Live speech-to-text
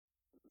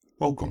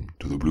Welcome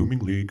to the Blooming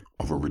League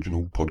of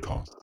Original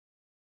Podcasts.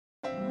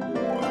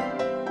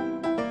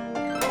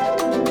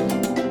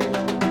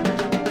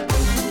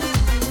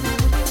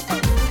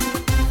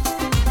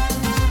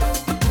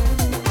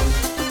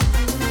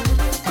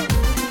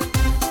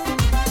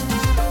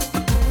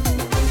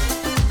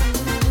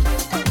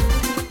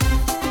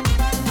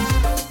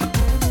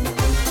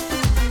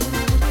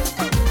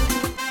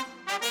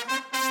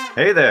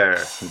 Hey there!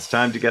 It's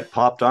time to get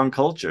popped on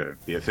culture,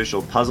 the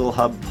official Puzzle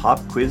Hub Pop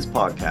Quiz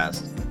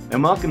podcast.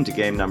 And welcome to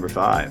game number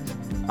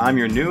 5. I'm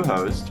your new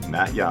host,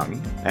 Matt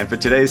Young, and for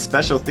today's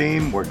special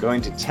theme, we're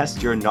going to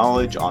test your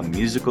knowledge on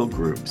musical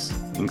groups,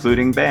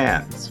 including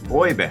bands,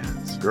 boy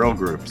bands, girl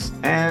groups,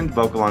 and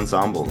vocal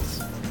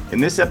ensembles.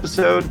 In this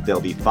episode, there'll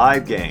be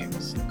 5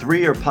 games.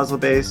 3 are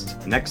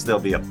puzzle-based, next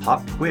there'll be a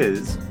pop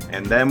quiz,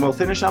 and then we'll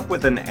finish up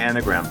with an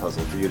anagram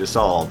puzzle for you to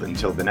solve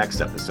until the next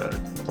episode.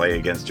 Play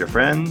against your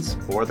friends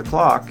or the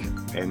clock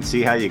and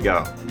see how you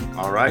go.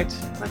 All right,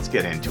 let's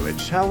get into it,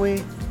 shall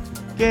we?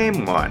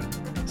 Game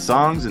 1,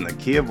 songs in the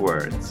key of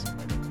words.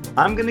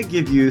 I'm going to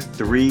give you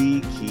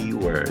 3 key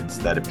words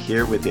that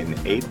appear within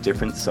 8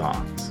 different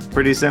songs.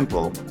 Pretty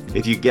simple.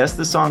 If you guess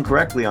the song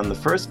correctly on the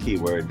first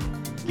keyword,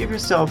 give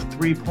yourself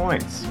 3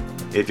 points.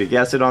 If you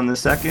guess it on the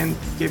second,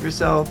 give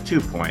yourself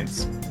 2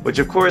 points. Which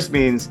of course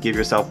means give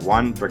yourself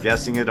 1 for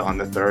guessing it on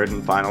the third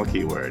and final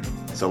keyword.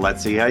 So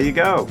let's see how you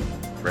go.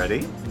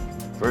 Ready?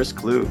 First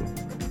clue.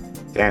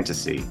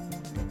 Fantasy.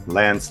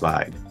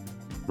 Landslide.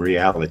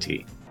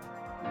 Reality.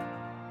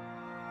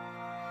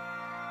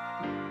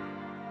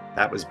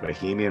 That was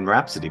Bohemian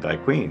Rhapsody by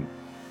Queen.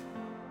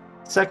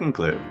 Second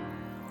clue.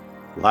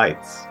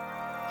 Lights.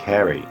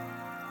 Carrie.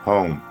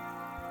 Home.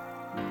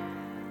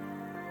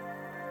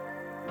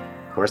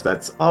 Of course,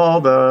 that's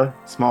All the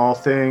Small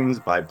Things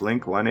by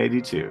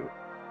Blink-182.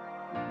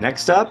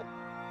 Next up,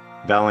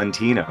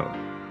 Valentino,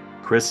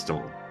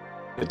 Crystal,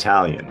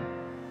 Italian.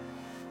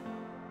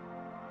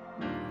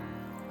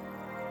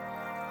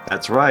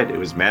 That's right, it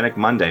was Manic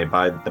Monday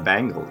by the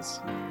Bangles.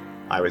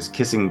 I was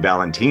kissing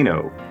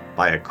Valentino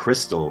by a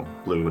crystal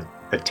blue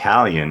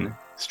Italian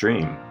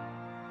stream.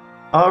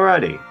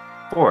 Alrighty,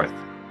 fourth,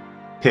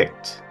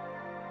 picked,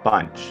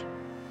 bunch,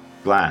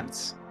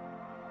 glance.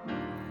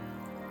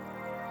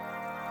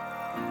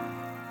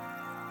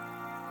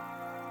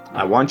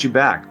 I Want You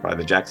Back by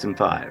the Jackson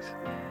 5.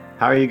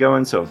 How are you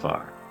going so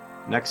far?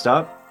 Next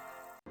up,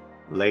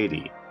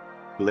 Lady,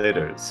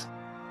 Glitters,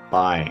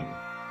 Buying.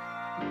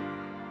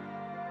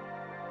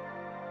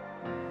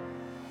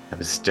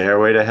 Have a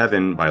Stairway to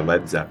Heaven by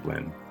Led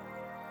Zeppelin.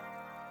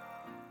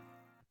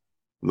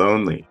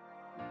 Lonely,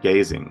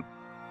 Gazing,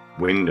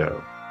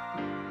 Window.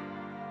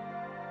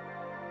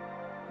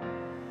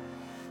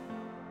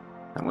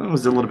 That one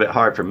was a little bit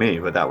hard for me,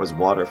 but that was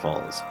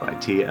Waterfalls by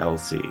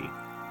TLC.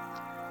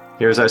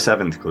 Here's our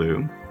 7th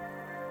clue.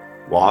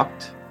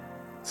 Walked,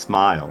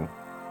 smile,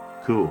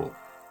 cool.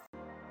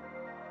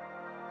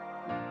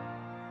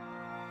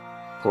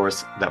 Of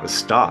course, that was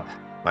Stop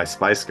by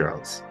Spice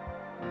Girls.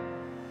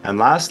 And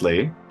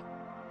lastly,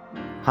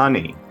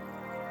 Honey,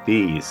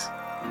 Bees,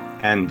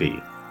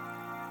 Envy.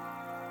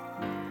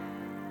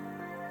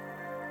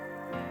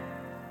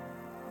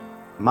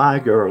 My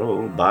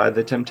Girl by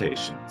The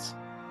Temptations.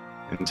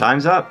 And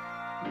time's up.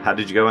 How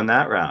did you go in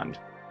that round?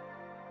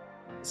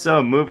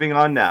 So moving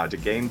on now to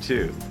game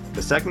 2.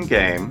 The second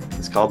game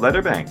is called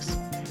Letter Banks.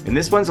 And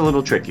this one's a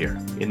little trickier.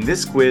 In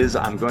this quiz,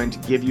 I'm going to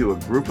give you a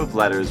group of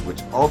letters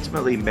which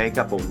ultimately make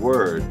up a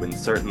word when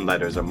certain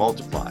letters are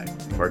multiplied.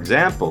 For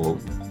example,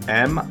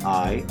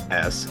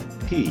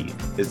 MISP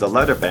is the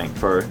letter bank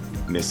for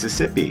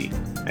Mississippi,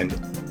 and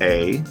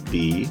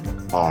ABRCD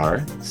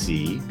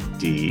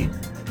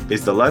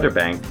is the letter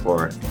bank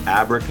for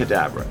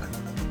abracadabra.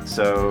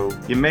 So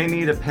you may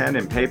need a pen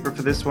and paper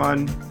for this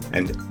one.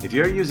 And if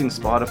you're using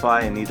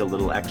Spotify and need a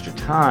little extra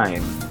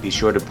time, be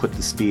sure to put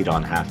the speed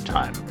on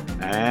halftime.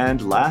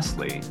 And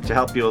lastly, to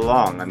help you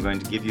along, I'm going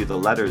to give you the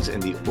letters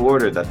in the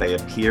order that they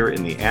appear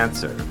in the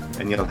answer.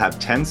 And you'll have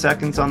 10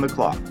 seconds on the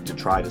clock to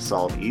try to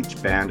solve each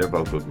band or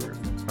vocal group.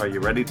 Are you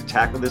ready to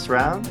tackle this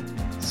round?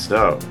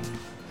 So,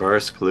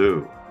 first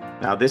clue.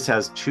 Now this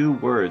has 2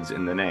 words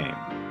in the name.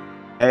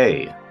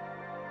 A,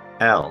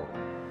 L,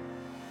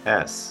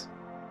 S,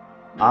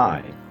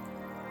 I,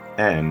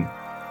 N,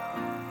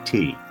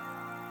 T.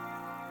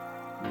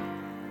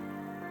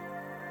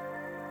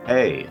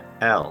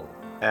 A-L-S-I-N-T.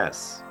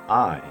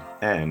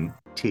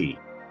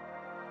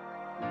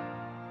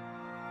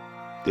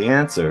 The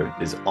answer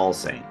is All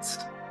Saints.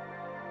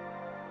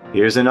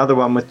 Here's another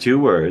one with 2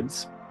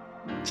 words.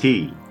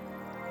 T-A-K-E-H.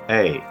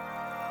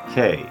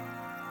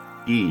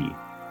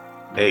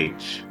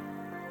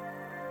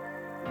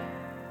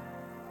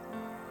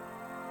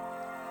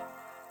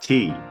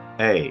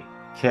 T-A-K-E-H.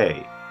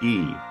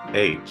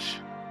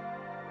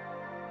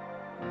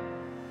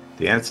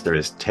 The answer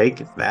is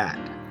Take That.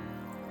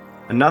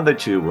 Another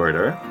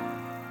 2-worder,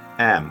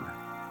 M-I-L-V-A-N.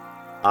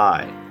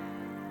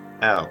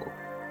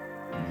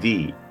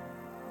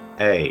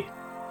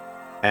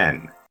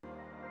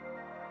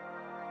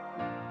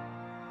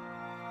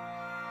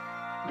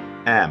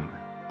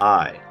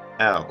 M-I-L-V-A-N.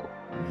 Of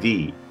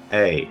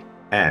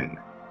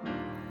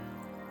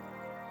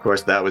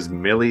course, that was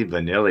Milli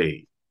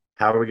Vanilli.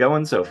 How are we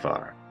going so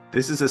far?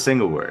 This is a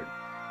single word.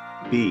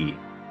 B-A-N-R-M.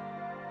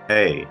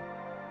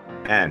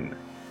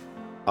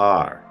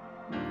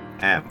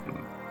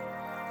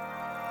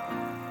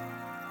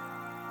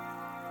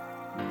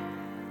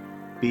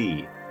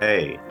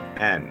 B-A-N-R-M.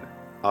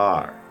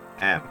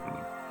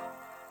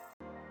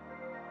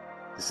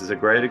 This is a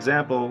great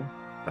example.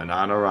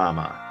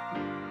 Bananarama.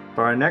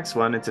 For our next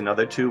one, it's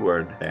another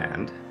two-word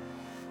band.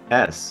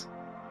 S-C-I-O-R-T-E.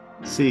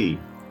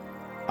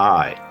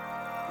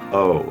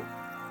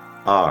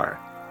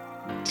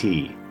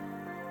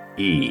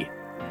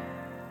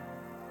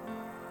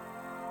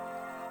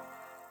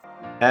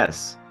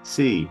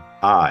 S-C-I-O-R-T-E.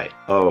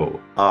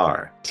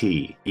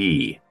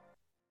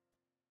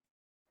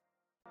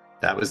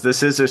 That was the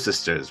Scissor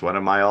Sisters, one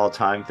of my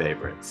all-time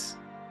favorites.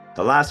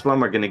 The last one,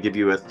 we're going to give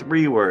you a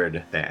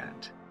three-word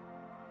band.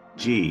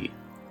 G-O-D-L-S.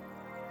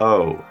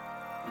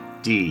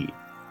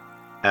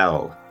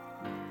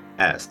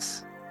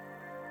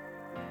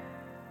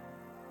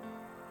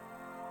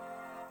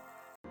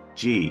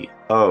 G-O-D-L-S.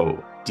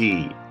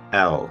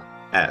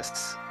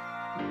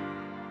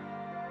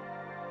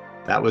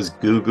 That was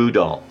Goo Goo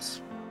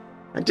Dolls.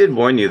 I did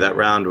warn you that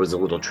round was a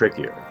little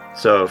trickier.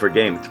 So for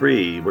game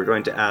 3, we're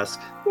going to ask,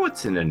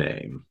 what's in a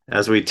name?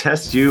 As we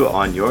test you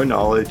on your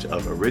knowledge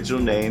of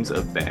original names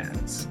of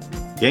bands.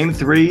 Game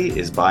 3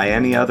 is by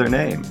any other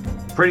name.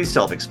 Pretty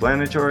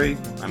self-explanatory.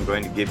 I'm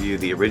going to give you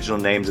the original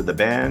names of the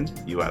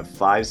band. You have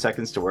 5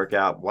 seconds to work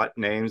out what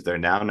names they're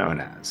now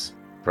known as.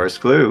 First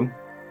clue,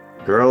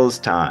 Girls'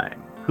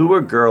 Tyme. Who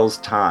were Girls'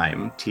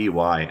 Tyme,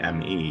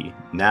 T-Y-M-E,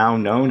 now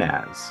known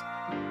as?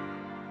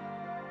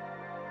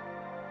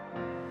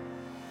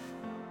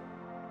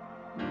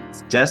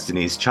 It's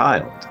Destiny's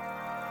Child.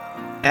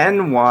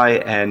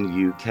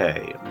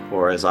 N-Y-N-U-K,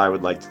 or as I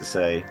would like to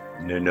say,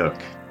 Nanook.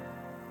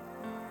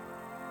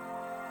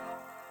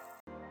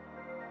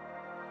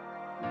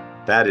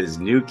 That is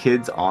New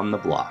Kids on the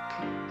Block.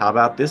 How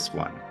about this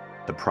one?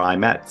 The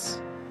Primettes.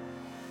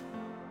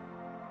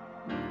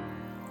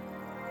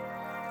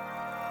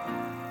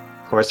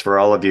 Of course, for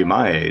all of you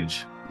my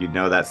age, you'd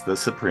know that's the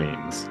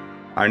Supremes.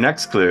 Our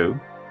next clue,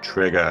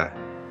 Trigger.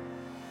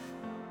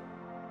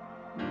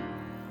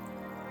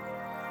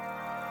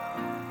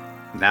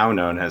 Now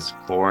known as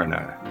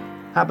Foreigner.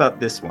 How about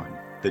this one?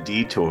 The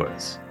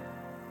Detours.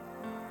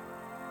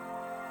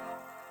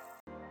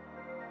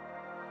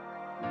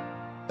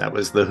 That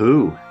was The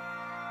Who.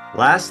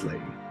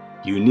 Lastly,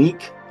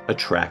 Unique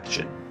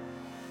Attraction.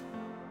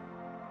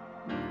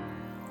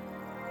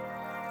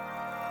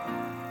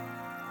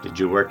 Did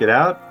you work it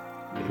out?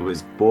 It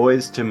was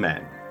Boyz II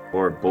Men,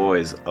 or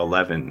Boys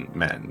 11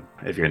 Men,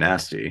 if you're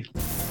nasty.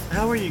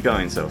 How are you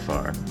going so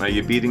far? Are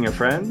you beating your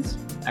friends?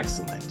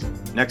 Excellent.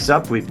 Next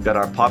up, we've got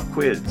our pop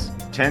quiz.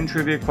 10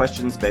 trivia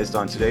questions based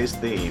on today's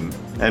theme,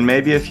 and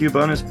maybe a few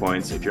bonus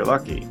points if you're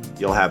lucky.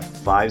 You'll have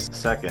 5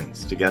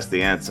 seconds to guess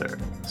the answer.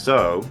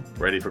 So,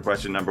 ready for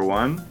question number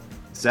 1?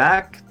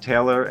 Zach,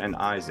 Taylor, and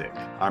Isaac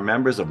are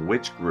members of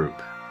which group?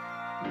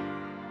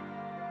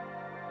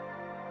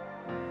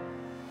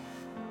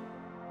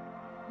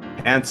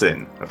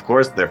 Hanson. Of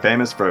course, they're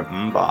famous for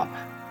Mbop.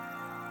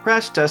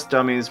 Crash Test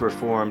Dummies were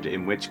formed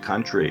in which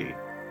country?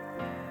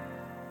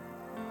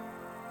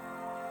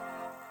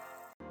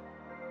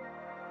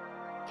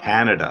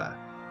 Canada,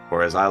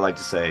 or as I like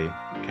to say,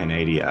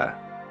 Canada.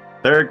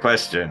 Third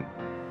question.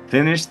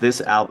 Finish this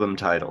album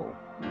title.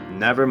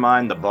 Never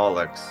mind the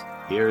bollocks.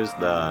 Here's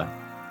the...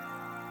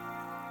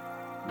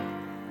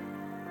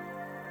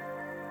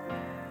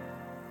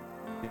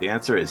 The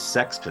answer is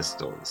Sex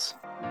Pistols.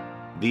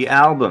 The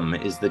album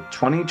is the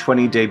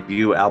 2020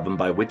 debut album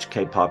by which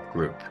K-pop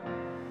group?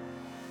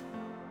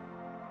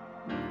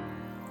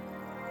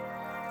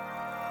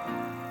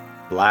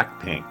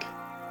 Blackpink.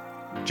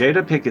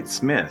 Jada Pinkett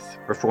Smith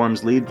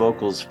performs lead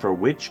vocals for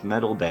which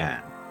metal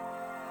band?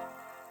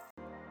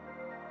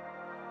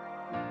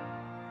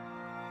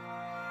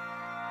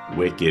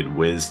 Wicked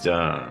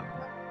Wisdom.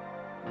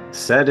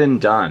 Said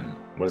and Done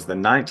was the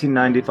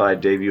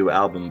 1995 debut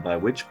album by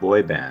which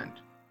boy band?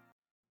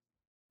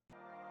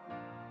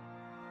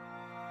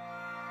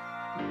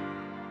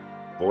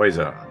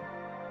 Boyzone.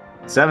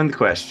 7th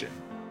question.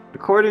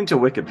 According to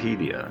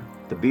Wikipedia,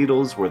 the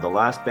Beatles were the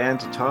last band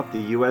to top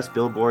the US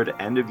Billboard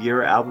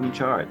end-of-year album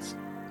charts.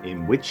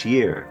 In which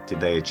year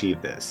did they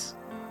achieve this?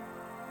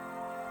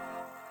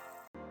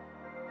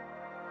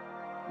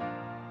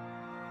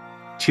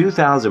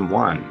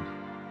 (2001).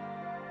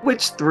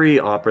 Which 3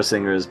 opera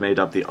singers made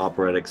up the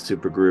operatic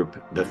supergroup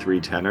The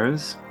Three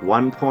Tenors?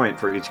 1 point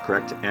for each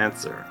correct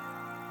answer.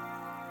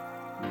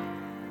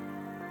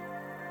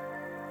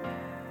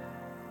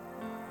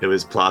 It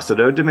was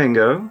Placido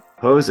Domingo,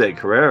 Jose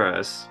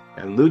Carreras,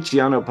 and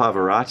Luciano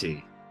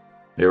Pavarotti.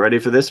 You ready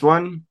for this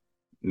one?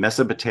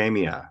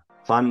 Mesopotamia,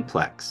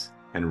 Funplex,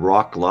 and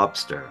Rock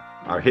Lobster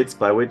are hits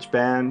by which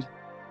band?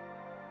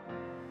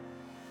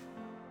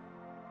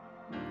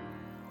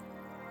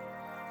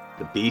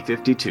 The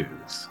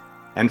B-52s.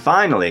 And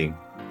finally,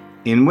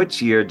 In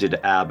which year did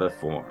ABBA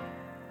form?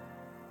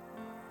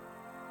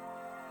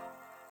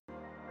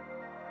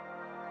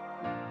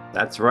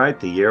 That's right,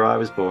 the year I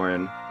was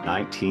born,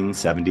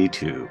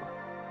 1972.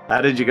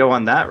 How did you go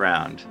on that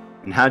round?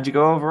 And how'd you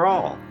go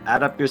overall?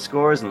 Add up your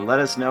scores and let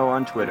us know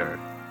on Twitter.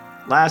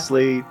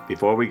 Lastly,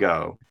 before we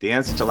go, the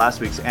answer to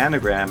last week's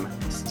anagram,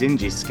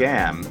 stingy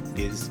scam,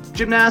 is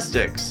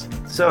gymnastics.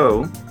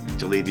 So,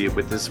 to leave you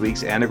with this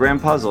week's anagram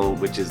puzzle,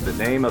 which is the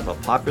name of a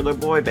popular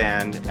boy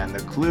band, and the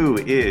clue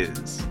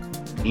is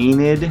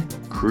Enid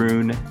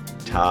Kroon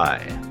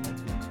Tie.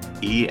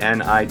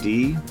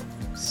 ENID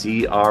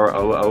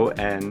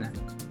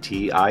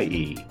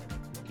CROONTIE.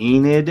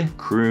 Enid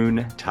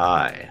Kroon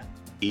Tie.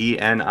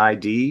 ENID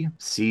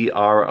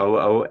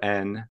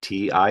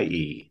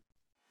CROONTIE.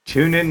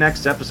 Tune in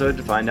next episode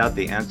to find out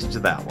the answer to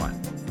that one.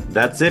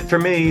 That's it for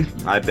me.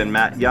 I've been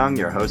Matt Young,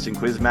 your host and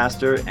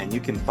quizmaster, and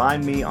you can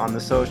find me on the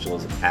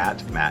socials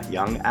at Matt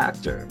Young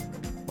Actor.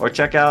 Or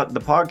check out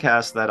the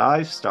podcast that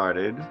I've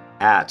started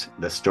at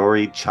The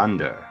Story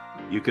Chunder.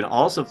 You can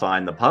also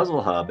find the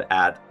Puzzle Hub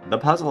at The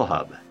Puzzle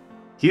Hub.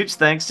 Huge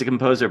thanks to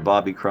composer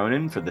Bobby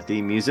Cronin for the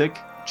theme music.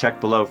 Check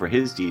below for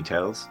his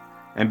details.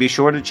 And be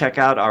sure to check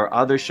out our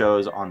other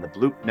shows on the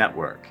Bloop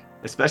Network,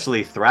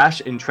 especially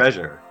Thrash and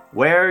Treasure,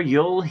 where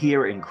you'll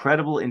hear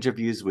incredible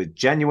interviews with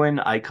genuine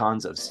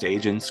icons of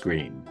stage and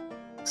screen.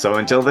 So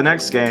until the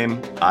next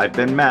game, I've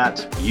been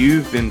Matt,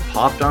 you've been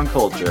Popped on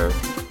Culture,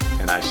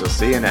 and I shall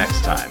see you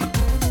next time.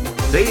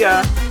 See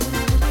ya!